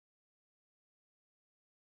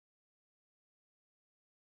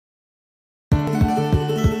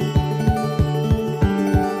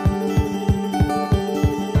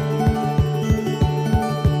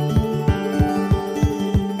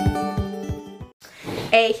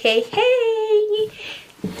Hey, hey, hey!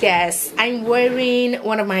 Yes, I'm wearing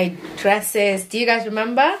one of my dresses. Do you guys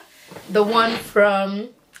remember? The one from...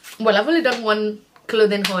 Well, I've only done one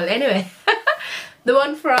clothing haul anyway. The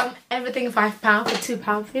one from Everything £5 for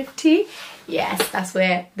 £2.50. Yes, that's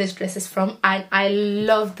where this dress is from. And I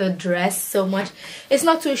love the dress so much. It's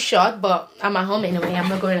not too short, but I'm at home anyway. I'm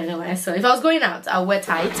not going anywhere. So if I was going out, I'll wear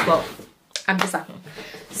tights, but I'm just at home.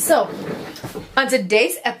 So, on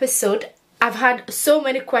today's episode, I've had so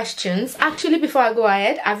many questions. Actually, before I go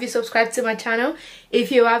ahead, have you subscribed to my channel?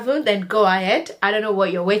 If you haven't, then go ahead. I don't know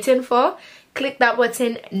what you're waiting for. Click that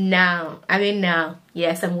button now. I mean now.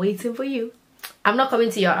 Yes, I'm waiting for you. I'm not coming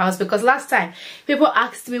to your house because last time people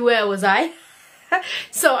asked me where was I.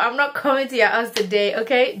 So I'm not coming to your house today,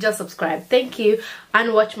 okay? Just subscribe. Thank you.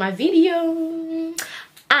 And watch my video.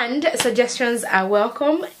 And suggestions are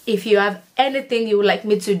welcome. If you have anything you would like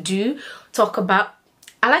me to do, talk about.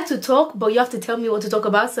 I like to talk, but you have to tell me what to talk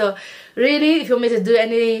about. So really, if you want me to do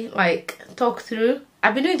any like talk through,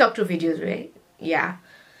 I've been doing talk through videos, right?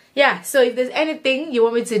 Yeah, so if there's anything you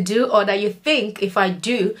want me to do or that you think if I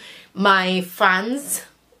do, my fans,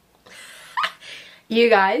 you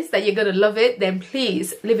guys, that you're gonna love it, then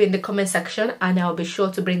please leave it in the comment section and I'll be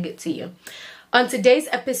sure to bring it to you. On today's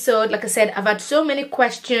episode, like I said, I've had so many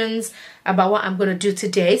questions about what I'm gonna do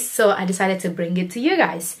today, so I decided to bring it to you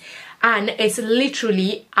guys. And it's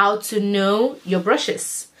literally how to know your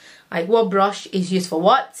brushes, like what brush is used for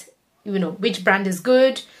what, you know, which brand is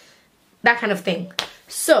good, that kind of thing.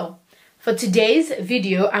 So for today's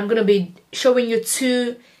video, I'm gonna be showing you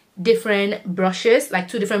two different brushes, like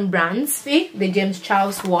two different brands. See, the James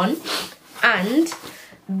Charles one and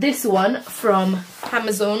this one from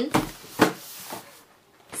Amazon.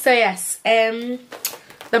 So yes,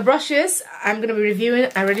 the brushes I'm gonna be reviewing,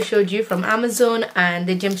 I already showed you, from Amazon, and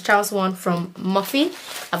the James Charles one from Muffy.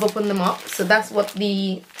 I've opened them up, so that's what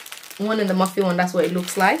the one in the Muffy one, that's what it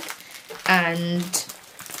looks like, and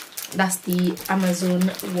that's the Amazon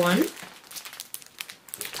one.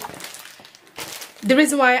 The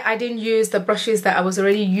reason why I didn't use the brushes that I was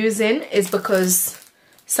already using is because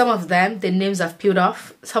some of them, the names have peeled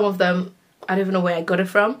off. Some of them, I don't even know where I got it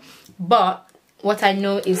from. But what I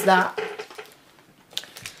know is that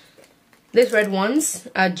these red ones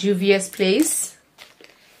are Juvia's Place.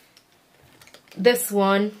 This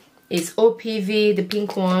one is OPV, the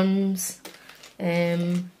pink ones.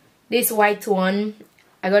 This white one,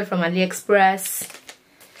 I got it from AliExpress.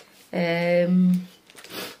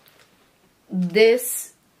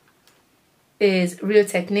 This is Real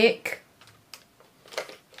Technique.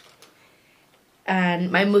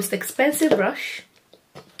 And my most expensive brush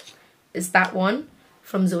is that one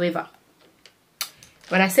from Zoeva.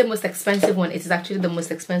 When I say most expensive one, it is actually the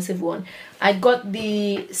most expensive one. I got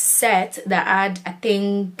the set that had, I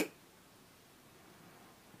think,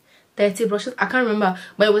 30 brushes. I can't remember,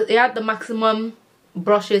 but it had the maximum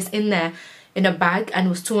brushes in there in a bag, and it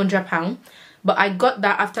was £200. But I got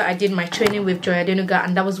that after I did my training with Joy Adenuga,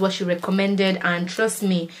 and that was what she recommended. And trust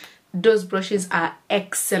me, those brushes are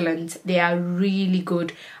excellent. They are really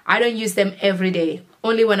good. I don't use them every day,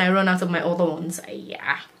 only when I run out of my other ones.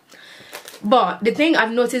 Yeah. But the thing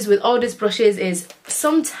I've noticed with all these brushes is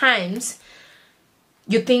sometimes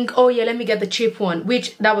you think, oh yeah, let me get the cheap one,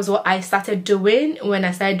 which that was what I started doing when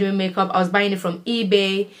I started doing makeup. I was buying it from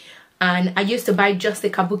eBay, and I used to buy just the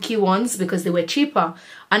kabuki ones because they were cheaper.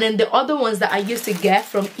 And then the other ones that I used to get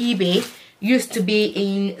from eBay used to be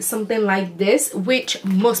in something like this, which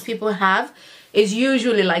most people have. Is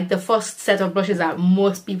usually like the first set of brushes that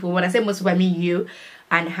most people, when I say most people, I mean you,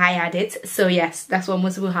 and I had it. So yes, that's what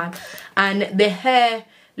most people have. And the hair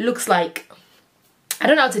looks like, I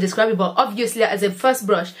don't know how to describe it, but obviously as a first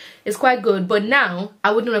brush it's quite good. But now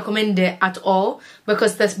I wouldn't recommend it at all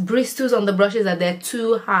because there's bristles on the brushes that they're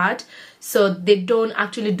too hard, so they don't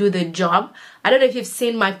actually do the job. I don't know if you've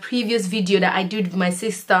seen my previous video that I did with my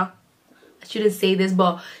sister. I shouldn't say this,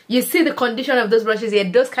 but you see the condition of those brushes here,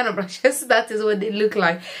 those kind of brushes, that is what they look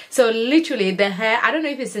like. So literally the hair, I don't know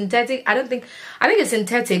if it's synthetic, I think it's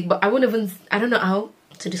synthetic, but I don't know how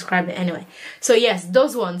to describe it anyway. So yes,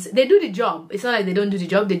 those ones, they do the job. It's not like they don't do the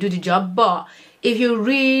job, they do the job. But if you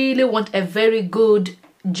really want a very good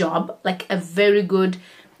job, like a very good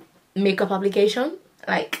makeup application,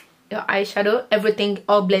 like your eyeshadow, everything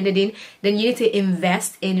all blended in, then you need to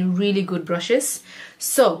invest in really good brushes.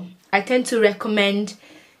 So I tend to recommend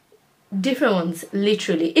different ones,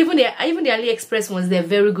 literally. Even the AliExpress ones, they're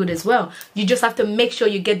very good as well. You just have to make sure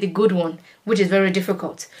you get the good one, which is very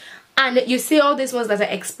difficult. And you see all these ones that are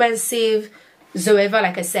expensive, Zoeva,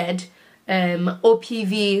 like I said,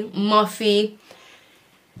 OPV, Muffy.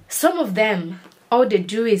 Some of them, all they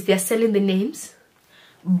do is they're selling the names.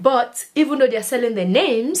 But even though they're selling the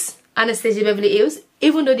names, Anastasia Beverly Hills,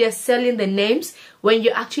 even though they're selling the names, when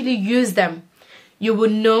you actually use them, you will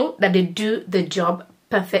know that they do the job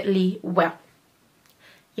perfectly well.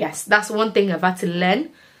 Yes, that's one thing I've had to learn.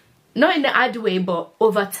 Not in the hard way, but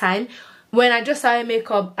over time. When I just started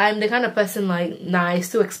makeup, I'm the kind of person like, nah, it's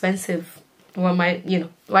too expensive. Well, why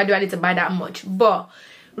do I need to buy that much? But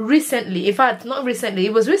recently, in fact, not recently,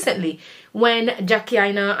 it was recently, when Jackie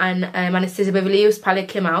Aina and Anastasia Beverly Hills palette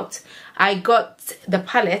came out, I got the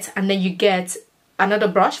palette, and then you get another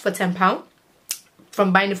brush for £10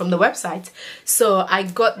 from buying it from the website. So I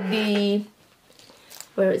got the,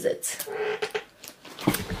 where is it?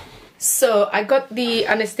 So I got the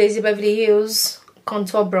Anastasia Beverly Hills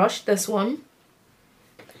contour brush, this one.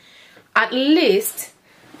 At least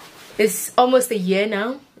it's almost a year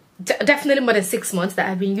now, definitely more than 6 months that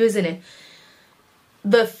I've been using it.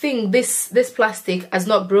 The thing, this plastic has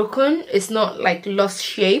not broken, it's not like lost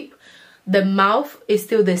shape. The mouth is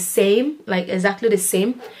still the same, like exactly the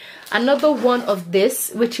same. Another one of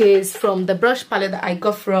this, which is from the brush palette that I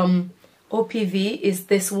got from OPV, is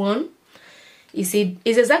this one. You see,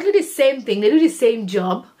 it's exactly the same thing, they do the same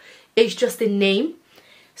job, it's just the name.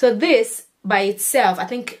 So this by itself, I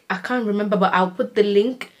think, I can't remember, but I'll put the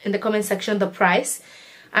link in the comment section, the price.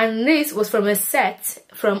 And this was from a set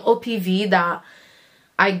from OPV that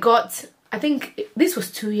I got, I think this was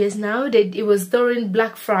 2 years now. It was during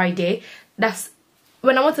Black Friday. That's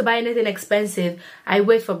when I want to buy anything expensive, I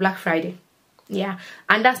wait for Black Friday. Yeah,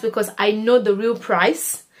 and that's because I know the real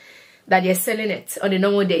price that they're selling it on a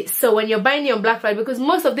normal day. So when you're buying it on Black Friday, because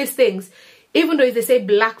most of these things, even though if they say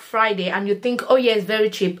Black Friday and you think, oh yeah, it's very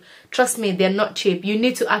cheap, trust me, they're not cheap. You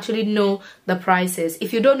need to actually know the prices.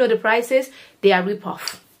 If you don't know the prices, they are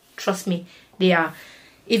rip-off. Trust me, they are.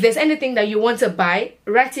 If there's anything that you want to buy,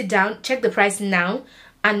 write it down, check the price now,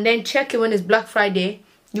 and then check it when it's Black Friday.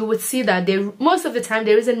 You would see that most of the time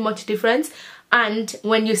there isn't much difference. And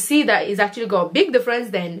when you see that it's actually got a big difference,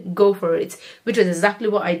 then go for it, which is exactly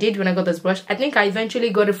what I did when I got this brush. I think I eventually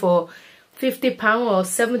got it for £50 or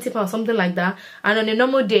 £70, something like that, and on a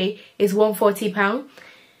normal day it's £140.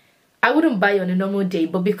 I wouldn't buy it on a normal day,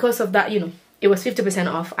 but because of that, you know, it was 50%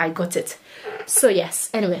 off, I got it. So yes,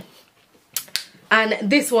 anyway, and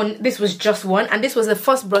this was just one, and this was the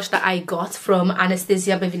first brush that I got from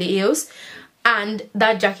Anastasia Beverly Hills. And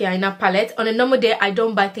that Jackie Aina palette, on a normal day I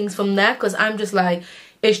don't buy things from there because I'm just like,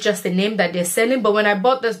 it's just the name that they're selling. But when I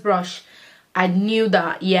bought this brush, I knew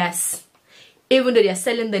that yes, even though they're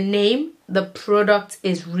selling the name, the product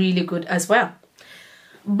is really good as well.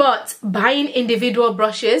 But buying individual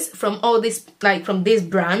brushes from all these, like from these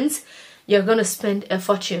brands, you're gonna spend a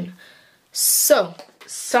fortune. So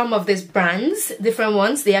some of these brands, different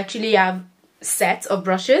ones, they actually have sets of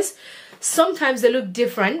brushes. Sometimes they look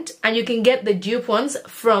different, and you can get the dupe ones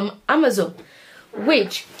from Amazon,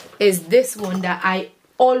 which is this one that I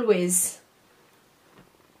always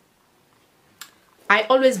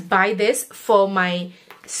buy this for my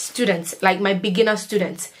students, like my beginner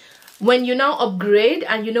students. When you now upgrade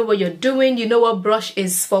and you know what you're doing, you know what brush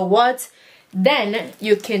is for what, then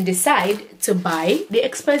you can decide to buy the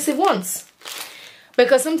expensive ones.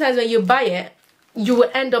 Because sometimes when you buy it, you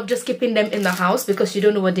will end up just keeping them in the house because you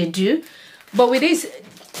don't know what they do. But with this,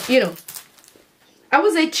 you know, I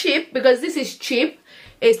would say cheap, because this is cheap.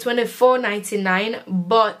 It's $24.99,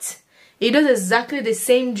 but it does exactly the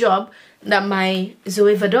same job that my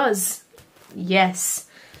Zoeva does. Yes.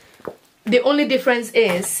 The only difference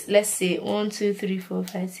is, let's see, 1, 2, 3, 4,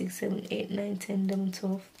 5, 6, 7, 8, 9, 10, 11,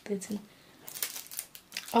 12, 13,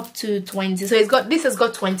 up to 20. So this has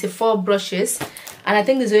got 24 brushes, and I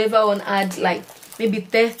think the Zoeva one had like maybe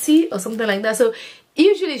 30 or something like that. So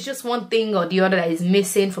usually it's just one thing or the other that is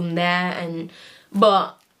missing from there.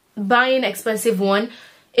 But buying expensive one,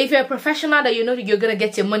 if you're a professional that you know you're gonna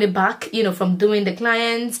get your money back, you know, from doing the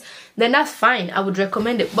clients, then that's fine. I would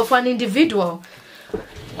recommend it. But for an individual,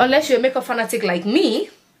 unless you're a makeup fanatic like me,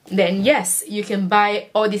 then yes, you can buy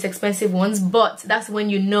all these expensive ones, but that's when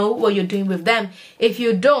you know what you're doing with them. If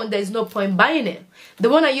you don't, there's no point buying it. The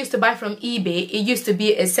one I used to buy from eBay, it used to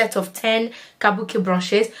be a set of 10 kabuki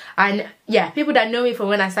brushes, and yeah, people that know me from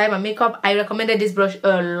when I started my makeup, I recommended this brush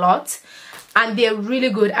a lot, and they're really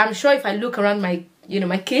good. I'm sure if I look around my, you know,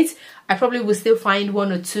 my kits, I probably will still find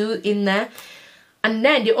 1 or 2 in there. And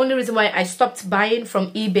then the only reason why I stopped buying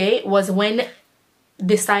from eBay was when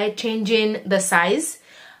they started changing the size.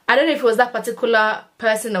 I don't know if it was that particular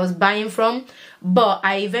person I was buying from, but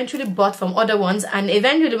I eventually bought from other ones, and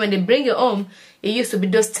eventually when they bring it home, it used to be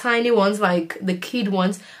those tiny ones, like the kid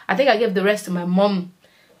ones. I think I gave the rest to my mom,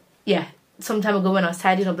 yeah, some time ago when I was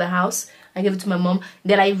tidying up the house. I gave it to my mom.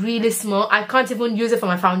 They're like really small. I can't even use it for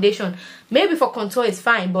my foundation. Maybe for contour it's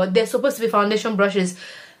fine, but they're supposed to be foundation brushes.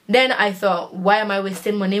 Then I thought, why am I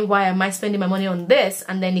wasting money? Why am I spending my money on this?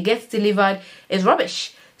 And then it gets delivered, it's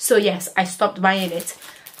rubbish. So yes, I stopped buying it.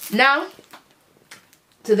 Now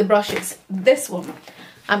to the brushes. This one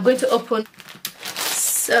I'm going to open.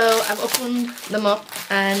 So I've opened them up,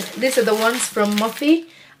 and these are the ones from Morphe,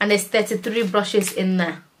 and there's 33 brushes in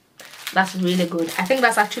there. That's really good. I think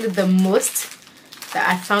that's actually the most that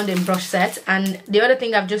I found in brush set. And the other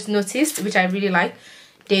thing I've just noticed, which I really like,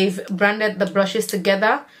 they've branded the brushes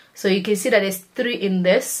together, so you can see that there's 3 in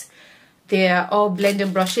this. They're all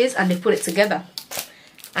blending brushes and they put it together.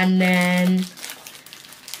 And then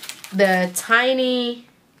the tiny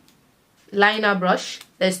liner brush,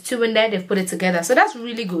 there's 2 in there, they've put it together, so that's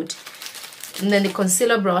really good. And then the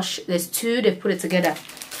concealer brush, there's 2, they've put it together.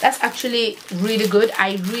 That's actually really good.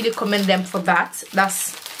 I really commend them for that.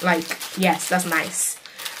 That's like, yes, that's nice.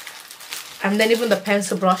 And then even the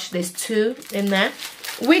pencil brush, there's 2 in there,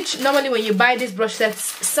 which normally when you buy these brush sets,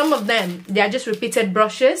 some of them, they are just repeated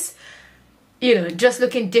brushes, you know, just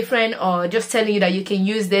looking different, or just telling you that you can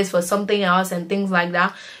use this for something else and things like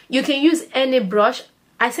that. You can use any brush.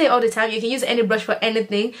 I say all the time, you can use any brush for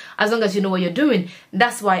anything as long as you know what you're doing.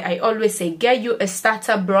 That's why I always say get you a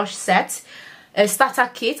starter brush set, a starter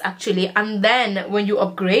kit actually, and then when you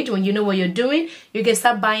upgrade, when you know what you're doing, you can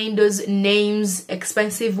start buying those names,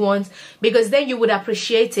 expensive ones, because then you would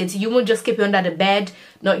appreciate it. You won't just keep it under the bed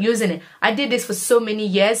not using it. I did this for so many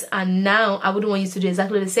years, and now I wouldn't want you to do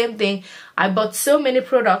exactly the same thing. I bought so many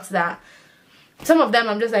products that some of them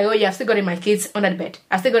I'm just like, oh yeah, I've still got it in my kids under the bed.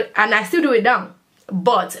 I still got it, and I still do it now.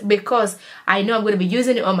 But because I know I'm going to be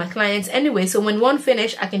using it on my clients anyway, so when one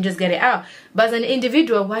finish, I can just get it out. But as an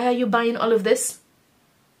individual, why are you buying all of this?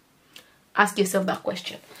 Ask yourself that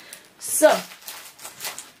question. So,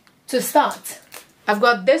 to start, I've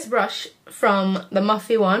got this brush from the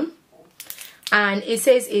Morphe one, and it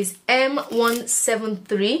says it's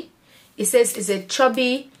M173. It says it's a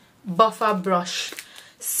chubby buffer brush.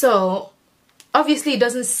 So, obviously it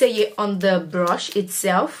doesn't say it on the brush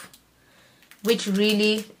itself, which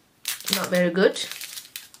really not very good,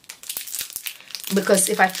 because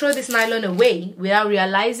if I throw this nylon away without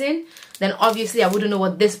realizing, then obviously I wouldn't know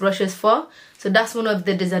what this brush is for. So that's one of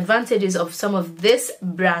the disadvantages of some of these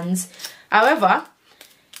brands. However,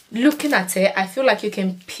 looking at it, I feel like you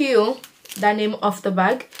can peel that name off the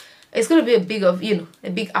bag. It's going to be a big of, you know,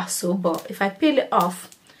 a big hassle, but if I peel it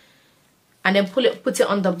off and then put it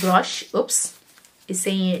on the brush, oops, it's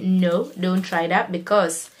saying no, don't try that,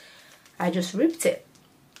 because I just ripped it.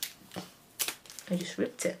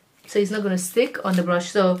 So it's not going to stick on the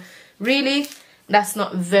brush. So really, that's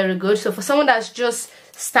not very good. So for someone that's just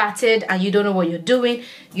started and you don't know what you're doing,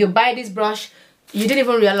 you buy this brush, you didn't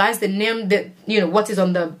even realize the name, that, you know, what is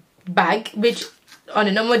on the bag, which on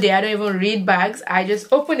a normal day I don't even read bags. I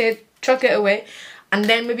just open it, chuck it away, and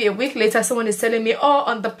then maybe a week later someone is telling me, oh,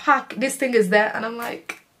 on the pack this thing is there, and I'm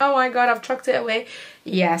like, oh my god, I've chucked it away.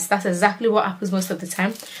 Yes, that's exactly what happens most of the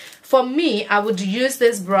time. For me, I would use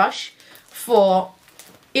this brush for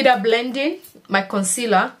either blending my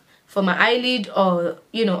concealer for my eyelid, or,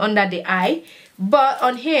 you know, under the eye. But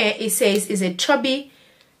on here it says it's a chubby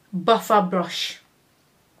buffer brush.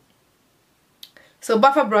 So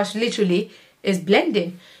buffer brush literally is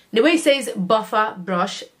blending. The way it says buffer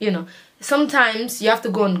brush, you know, sometimes you have to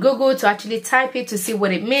go on Google to actually type it to see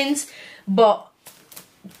what it means. But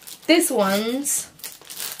this one's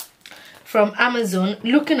from Amazon,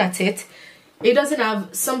 looking at it, it doesn't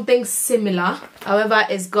have something similar. However,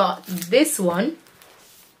 it's got this one,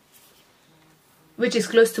 which is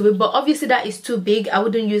close to it, but obviously that is too big. I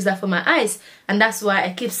wouldn't use that for my eyes, and that's why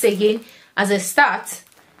I keep saying, as a start,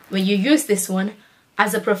 when you use this one,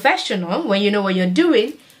 as a professional, when you know what you're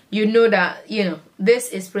doing, you know that, you know, this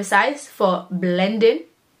is precise for blending.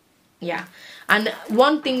 Yeah. And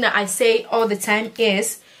one thing that I say all the time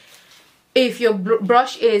is, if your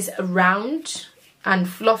brush is round and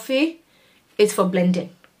fluffy, it's for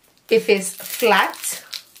blending. If it's flat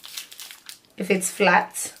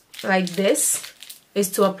like this, is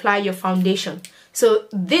to apply your foundation. So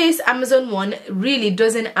this Amazon one really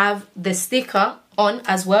doesn't have the sticker on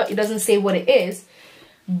as well. It doesn't say what it is,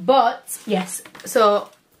 but yes. So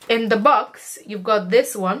in the box you've got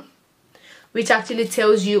this one, which actually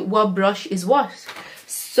tells you what brush is what.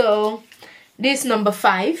 So this number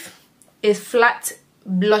 5 is flat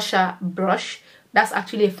blusher brush. That's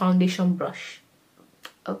actually a foundation brush.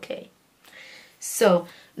 Okay, so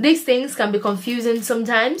these things can be confusing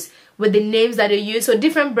sometimes with the names that they use. So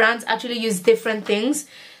different brands actually use different things.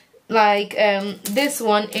 Like this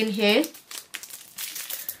one in here,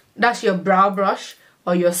 That's your brow brush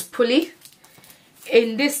or your spoolie.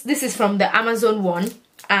 In this is from the Amazon one,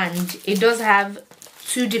 and it does have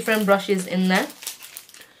 2 different brushes in there.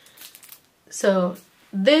 So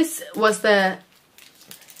this was the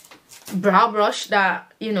brow brush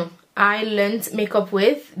that, you know, I learned makeup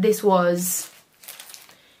with. This was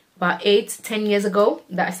about 8-10 years ago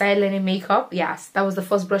that I started learning makeup. Yes, that was the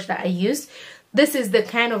first brush that I used. This is the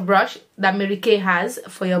kind of brush that Mary Kay has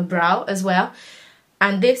for your brow as well,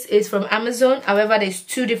 and this is from Amazon. However, there's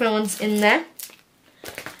 2 different ones in there,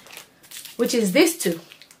 which is these 2.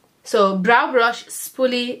 So brow brush,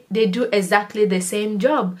 spoolie, they do exactly the same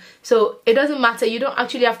job. So it doesn't matter, you don't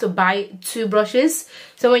actually have to buy 2 brushes.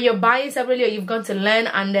 So when you're buying separately, or you've gone to learn,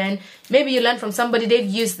 and then maybe you learn from somebody, they've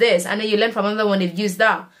used this, and then you learn from another one, they've used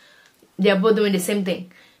that, they're both doing the same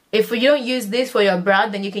thing. If you don't use this for your brow,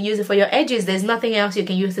 then you can use it for your edges. There's nothing else you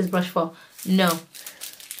can use this brush for. No.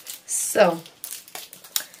 So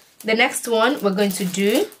the next one we're going to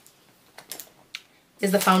do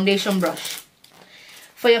is the foundation brush.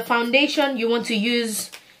 For your foundation, you want to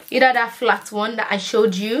use either that flat one that I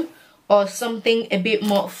showed you, or something a bit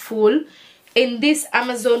more full. In this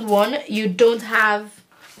Amazon one, you don't have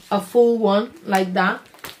a full one like that.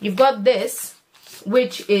 You've got this,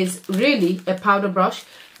 which is really a powder brush,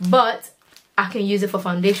 but I can use it for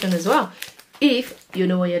foundation as well if you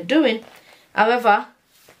know what you're doing. However,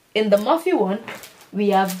 in the Morphe one, we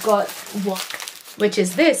have got one, which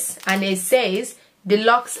is this, and it says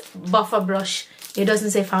Deluxe Buffer Brush. It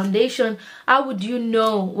doesn't say foundation. How would you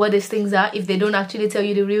know what these things are if they don't actually tell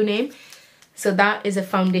you the real name? So that is a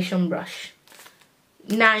foundation brush.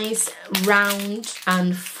 Nice, round,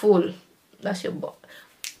 and full. That's your buff.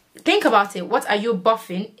 Think about it. What are you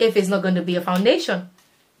buffing if it's not going to be a foundation?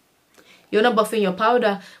 You're not buffing your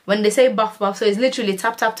powder. When they say buff, so it's literally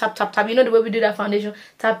tap, tap, tap, tap, tap. You know the way we do that foundation?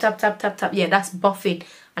 Tap, tap, tap, tap, tap. Yeah, that's buffing.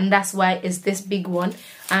 And that's why it's this big one.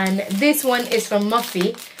 And this one is from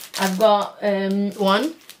Morphe. I've got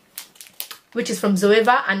one, which is from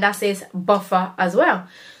Zoeva, and that says buffer as well.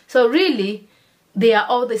 So really, they are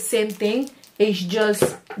all the same thing. It's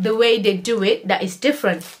just the way they do it that is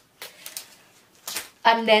different.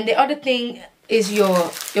 And then the other thing is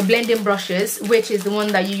your blending brushes, which is the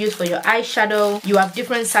one that you use for your eyeshadow. You have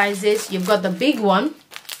different sizes. You've got the big one,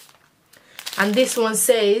 and this one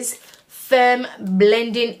says Firm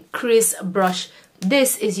Blending Crease Brush.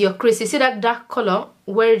 This is your crease. You see that dark color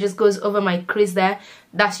where it just goes over my crease there?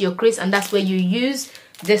 That's your crease, and that's where you use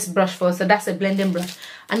this brush for. So that's a blending brush.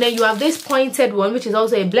 And then you have this pointed one, which is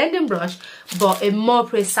also a blending brush, but a more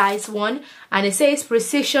precise one, and it says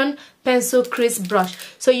Precision Pencil Crease Brush.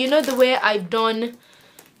 So you know the way I've done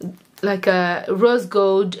like a rose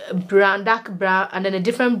gold, brown, dark brown, and then a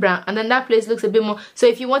different brown, and then that place looks a bit more. So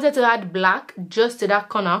if you wanted to add black just to that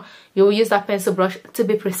corner, you will use that pencil brush to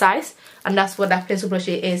be precise, and that's what that pencil brush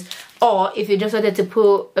is. Or if you just wanted to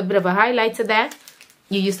put a bit of a highlighter there,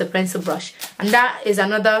 you use the pencil brush. And that is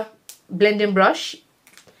another blending brush,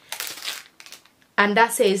 and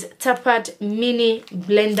that says Tapered Mini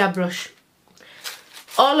Blender Brush.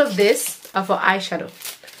 All of this are for eyeshadow.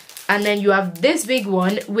 And then you have this big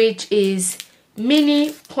one, which is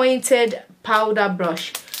Mini Pointed Powder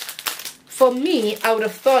Brush. For me, I would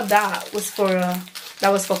have thought that was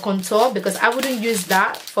for contour, because I wouldn't use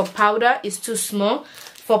that for powder. It's too small.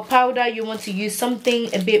 For powder, you want to use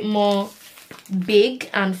something a bit more big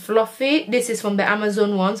and fluffy. This is from the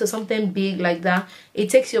Amazon one, so something big like that. It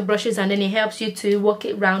takes your brushes and then it helps you to work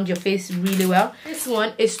it around your face really well. This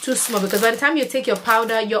one is too small, because by the time you take your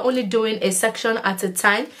powder, you're only doing a section at a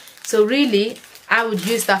time. So really, I would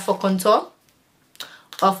use that for contour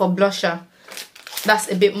or for blusher.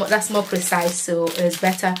 That's a bit more, that's more precise, so it's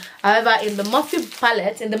better. However, in the Morphe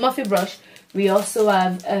palette, in the Morphe brush, we also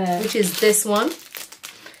have which is this one,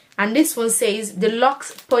 and this one says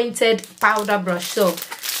Deluxe Pointed Powder Brush. So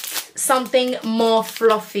something more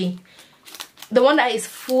fluffy. The one that is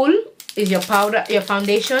full is your powder, your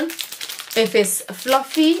foundation. If it's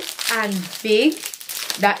fluffy and big,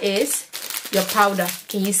 that is your powder.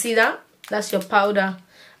 Can you see that? That's your powder.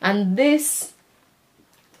 And this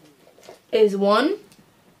is one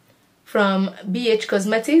from BH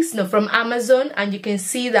Cosmetics, no, from Amazon, and you can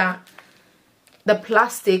see that the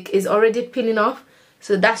plastic is already peeling off.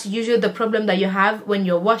 So that's usually the problem that you have when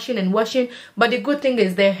you're washing and washing. But the good thing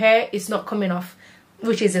is the hair is not coming off,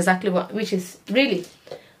 which is exactly what, which is really,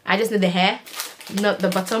 I just need the hair, not the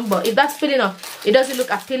bottom. But if that's peeling off, it doesn't look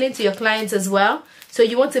appealing to your clients as well. So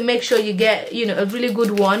you want to make sure you get, you know, a really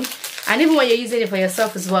good one. And even when you're using it for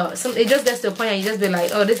yourself as well, it just gets to a point and you just be like,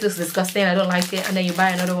 oh, this looks disgusting, I don't like it, and then you buy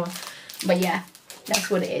another one. But yeah, that's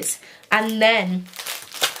what it is. And then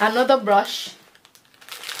another brush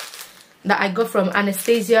that I got from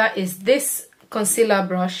Anastasia is this concealer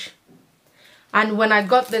brush. And when I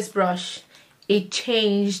got this brush, it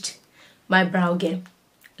changed my brow game,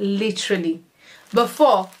 literally.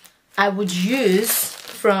 Before, I would use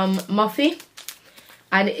from Morphe,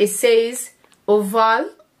 and it says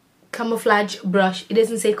oval camouflage brush. It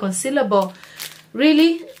doesn't say concealer, but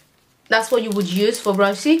really that's what you would use for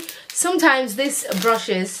brush. See, sometimes these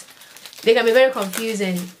brushes, they can be very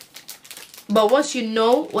confusing, but once you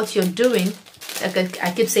know what you're doing, like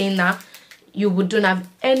I keep saying that, you wouldn't have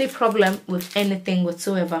any problem with anything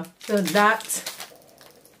whatsoever. So that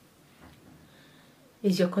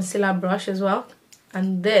is your concealer brush as well.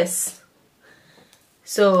 And this,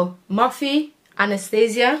 so Morphe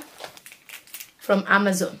Anastasia from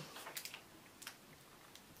Amazon.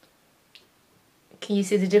 Can you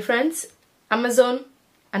see the difference? Amazon,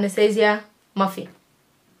 Anastasia, Morphe.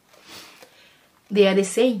 They are the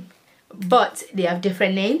same, but they have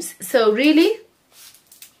different names. So really,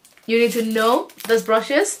 you need to know those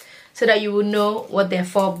brushes so that you will know what they're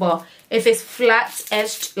for. But if it's flat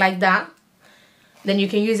edged like that, then you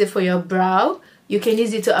can use it for your brow. You can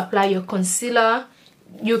use it to apply your concealer.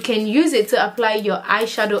 You can use it to apply your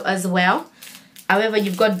eyeshadow as well. However,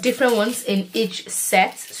 you've got different ones in each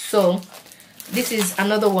set. So this is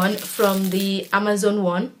another one from the Amazon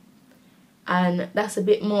one, and that's a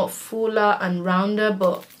bit more fuller and rounder,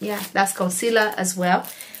 but yeah, that's concealer as well.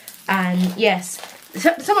 And yes,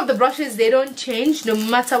 some of the brushes, they don't change no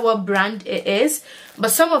matter what brand it is,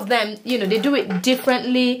 but some of them, you know, they do it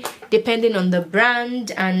differently depending on the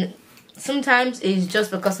brand, and sometimes it's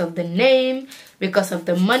just because of the name, because of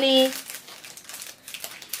the money.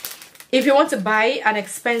 If you want to buy an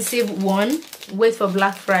expensive one, wait for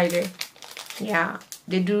Black Friday. Yeah,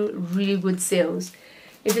 they do really good sales.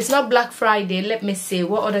 If it's not Black Friday, let me see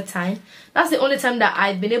what other time. That's the only time that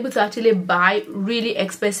I've been able to actually buy really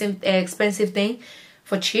expensive thing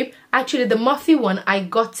for cheap. Actually, the Morphe one, I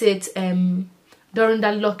got it during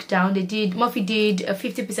that lockdown. Morphe did a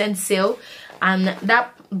 50% sale, and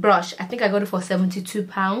that brush, I think I got it for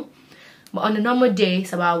 £72. But on a normal day,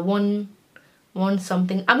 it's about one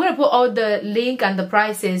something. I'm gonna put all the link and the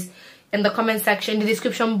prices in the comment section, the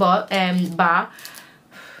description bar. I'm gonna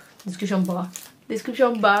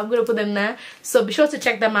put them there, so be sure to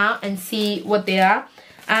check them out and see what they are.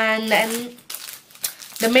 And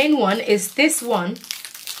the main one is this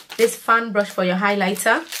fan brush for your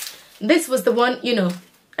highlighter. This was the one, you know,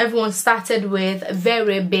 everyone started with,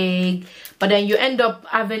 very big, but then you end up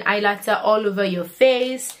having highlighter all over your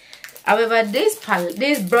face. However, this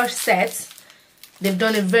brush set, they've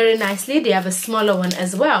done it very nicely. They have a smaller one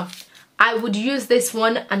as well. I would use this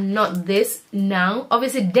one and not this now.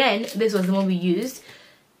 Obviously, then this was the one we used,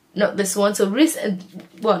 not this one. So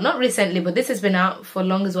not recently, but this has been out for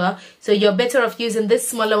long as well. So you're better off using this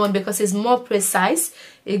smaller one because it's more precise.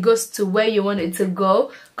 It goes to where you want it to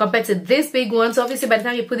go compared to this big one. So obviously, by the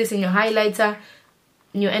time you put this in your highlighter,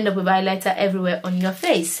 you end up with highlighter everywhere on your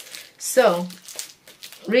face. So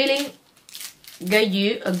really, get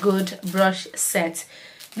you a good brush set.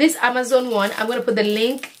 This Amazon one, I'm gonna put the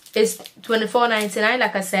link. It's $24.99.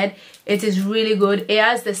 Like I said, it is really good. It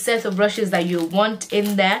has the set of brushes that you want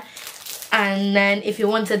in there. And then if you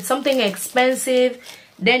wanted something expensive,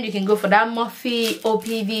 then you can go for that Morphe,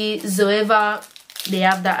 OPV, Zoeva. They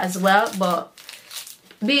have that as well. But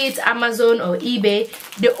be it Amazon or eBay,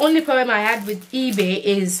 the only problem I had with eBay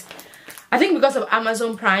is, I think because of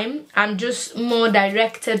Amazon Prime, I'm just more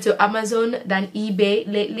directed to Amazon than eBay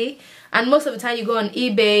lately. And most of the time you go on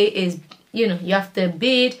eBay is, you know, you have to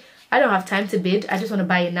bid. I don't have time to bid. I just want to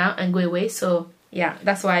buy it now and go away. So yeah,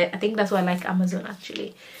 that's why I think that's why I like Amazon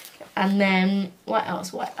actually. And then what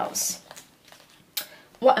else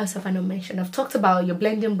have I not mentioned? I've talked about your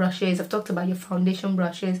blending brushes, I've talked about your foundation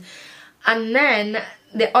brushes. And then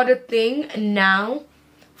the other thing now,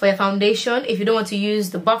 for your foundation, if you don't want to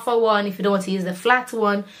use the buffer one, if you don't want to use the flat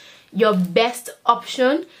one, your best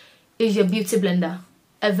option is your beauty blender.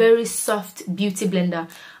 A very soft beauty blender.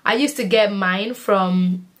 I used to get mine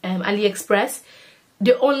from AliExpress.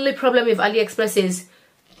 The only problem with AliExpress is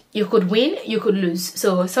you could win, you could lose.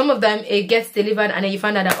 So some of them, it gets delivered and then you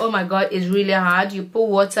find out that, oh my god, it's really hard. You pour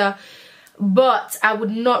water. But I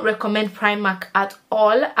would not recommend Primark at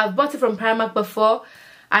all. I've bought it from Primark before,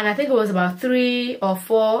 and I think it was about 3 or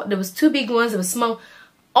 4. There was 2 big ones, there was small.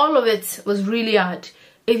 All of it was really hard.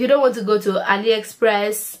 If you don't want to go to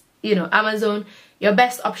AliExpress, you know, Amazon, your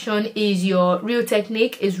best option is your Real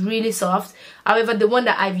Technique. It's really soft. However, the one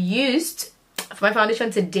that I've used for my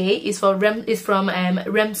foundation today is from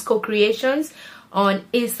Remsco Creations on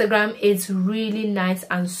Instagram. It's really nice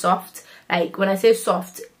and soft. Like when I say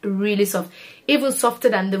soft, really soft, even softer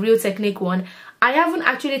than the Real Technique one. I haven't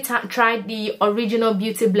actually tried the original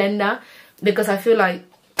beauty blender because I feel like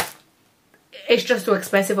it's just too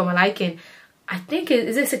expensive for my liking. I think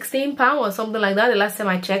is it £16 or something like that the last time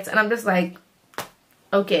I checked, and I'm just like,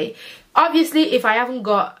 okay. Obviously, if I haven't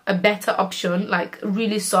got a better option, like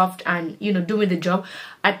really soft and, you know, doing the job,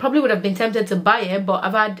 I probably would have been tempted to buy it, but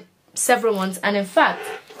I've had several ones. And in fact,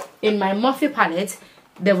 in my Morphe palette,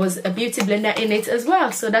 there was a beauty blender in it as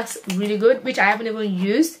well. So that's really good, which I haven't even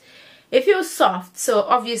used. It feels soft, so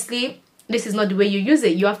obviously, this is not the way you use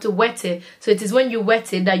it. You have to wet it. So it is when you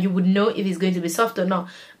wet it that you would know if it's going to be soft or not.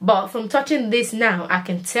 But from touching this now, I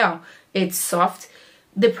can tell it's soft.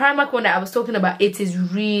 The Primark one that I was talking about, it is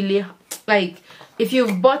really, like, if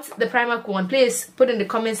you've bought the Primark one, please put in the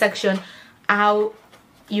comment section how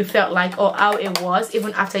you felt like or how it was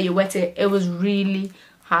even after you wet it. It was really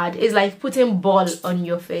hard. It's like putting ball on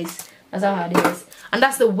your face. That's how hard it is. And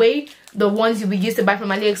that's the way the ones we used to buy from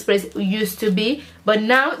AliExpress used to be. But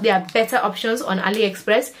now there are better options on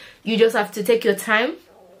AliExpress. You just have to take your time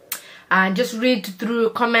and just read through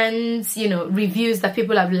comments, you know, reviews that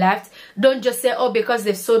people have left. Don't just say, oh, because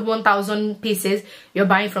they've sold 1,000 pieces, you're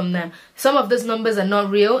buying from them. Some of those numbers are not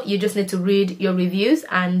real. You just need to read your reviews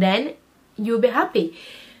and then you'll be happy.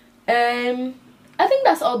 I think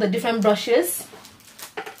that's all the different brushes.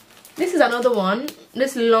 This is another one,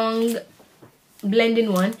 this long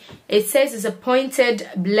blending one. It says it's a pointed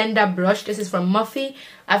blender brush. This is from Morphe.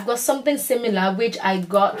 I've got something similar which I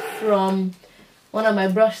got from one of my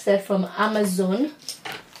brush sets from Amazon.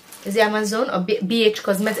 Is it Amazon or BH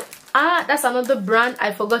Cosmetics? Ah, that's another brand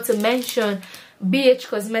I forgot to mention. BH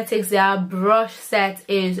Cosmetics, their brush set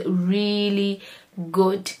is really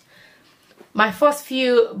good. My first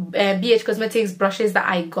few BH Cosmetics brushes that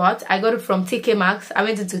I got it from TK Maxx. I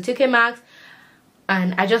went into TK Maxx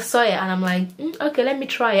and I just saw it and I'm like, okay, let me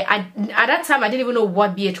try it. At that time, I didn't even know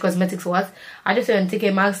what BH Cosmetics was. I just went on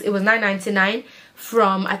TK Maxx. It was $9.99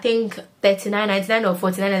 from, I think, $39.99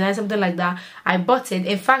 or $49.99, something like that. I bought it.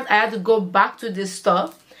 In fact, I had to go back to this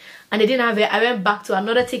store and they didn't have it. I went back to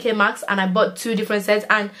another TK Maxx and I bought 2 different sets.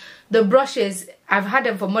 And the brushes, I've had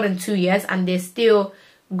them for more than 2 years and they're still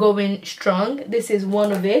going strong. This is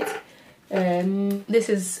one of it. This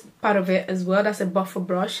is part of it as well. That's a buffer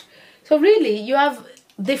brush. So really, you have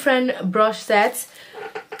different brush sets.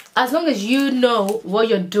 As long as you know what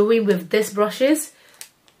you're doing with these brushes,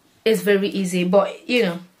 it's very easy. But you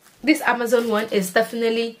know, this Amazon one is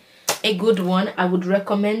definitely a good one. I would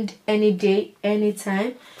recommend any day,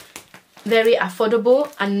 anytime. Very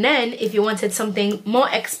affordable. And then if you wanted something more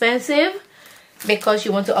expensive because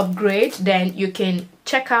you want to upgrade, then you can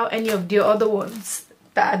check out any of the other ones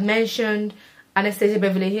that I mentioned. Anastasia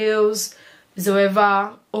Beverly Hills,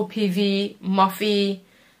 Zoeva, OPV, Morphe.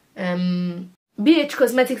 BH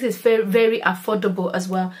Cosmetics is very, very affordable as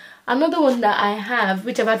well. Another one that I have,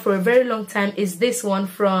 which I've had for a very long time, is this one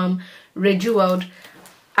from Rejuweld.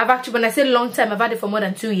 I've actually, when I say long time, I've had it for more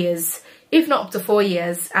than 2 years, if not up to 4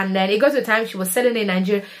 years. And then it got to a time she was selling it in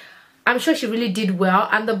Nigeria. I'm sure she really did well,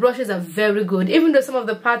 and the brushes are very good, even though some of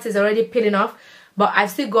the parts is already peeling off. But I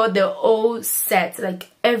still got the whole set,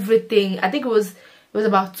 like everything. I think it was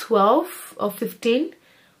about 12 or 15.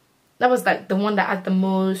 That was like the one that had the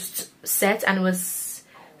most set, and it was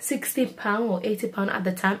 £60 or £80 at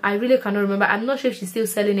the time. I really cannot remember. I'm not sure if she's still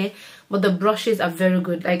selling it, but the brushes are very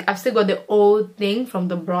good. Like, I've still got the old thing from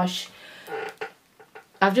the brush.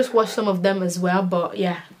 I've just washed some of them as well, but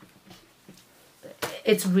yeah,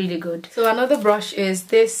 it's really good. So another brush is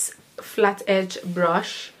this flat edge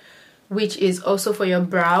brush, which is also for your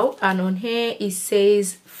brow, and on here it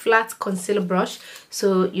says flat concealer brush.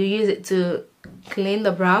 So you use it to clean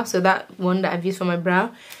the brow. So that one that I've used for my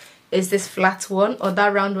brow is this flat one, or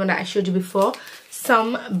that round one that I showed you before.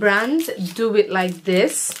 Some brands do it like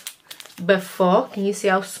this before. Can you see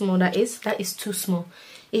how small that is? That is too small.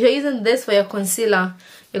 If you're using this for your concealer,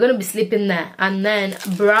 you're going to be sleeping there. And then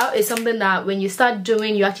brow is something that when you start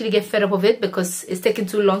doing, you actually get fed up of it because it's taking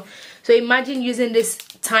too long. So imagine using this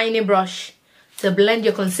tiny brush to blend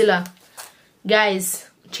your concealer. Guys,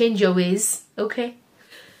 change your ways, okay?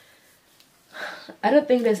 I don't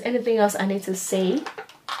think there's anything else I need to say.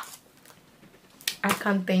 I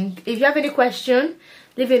can't think. If you have any question,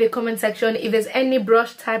 leave it in the comment section. If there's any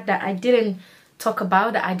brush type that I didn't talk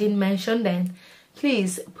about, that I didn't mention, then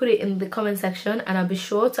please put it in the comment section and I'll be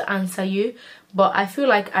sure to answer you. But I feel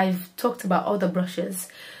like I've talked about all the brushes.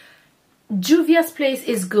 Juvia's Place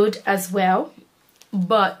is good as well,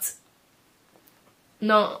 but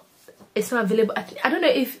not it's not available. I don't know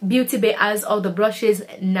if Beauty Bay has all the brushes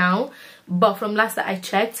now, but from last that I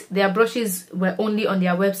checked, their brushes were only on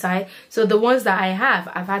their website. So the ones that I have,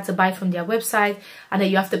 I've had to buy from their website, and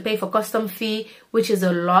then you have to pay for custom fee, which is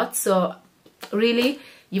a lot. So really,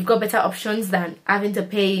 you've got better options than having to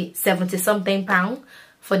pay 70 something pound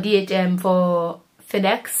for DHL, for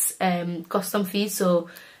FedEx custom fee. So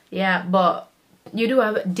yeah, but you do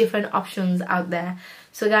have different options out there.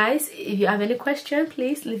 So guys, if you have any question,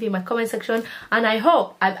 please leave in my comment section, and I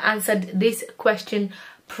hope I've answered this question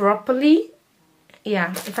properly.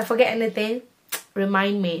 Yeah, if I forget anything,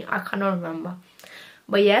 remind me. I cannot remember.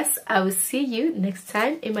 But yes, I will see you next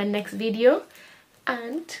time in my next video,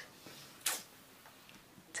 and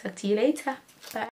talk to you later.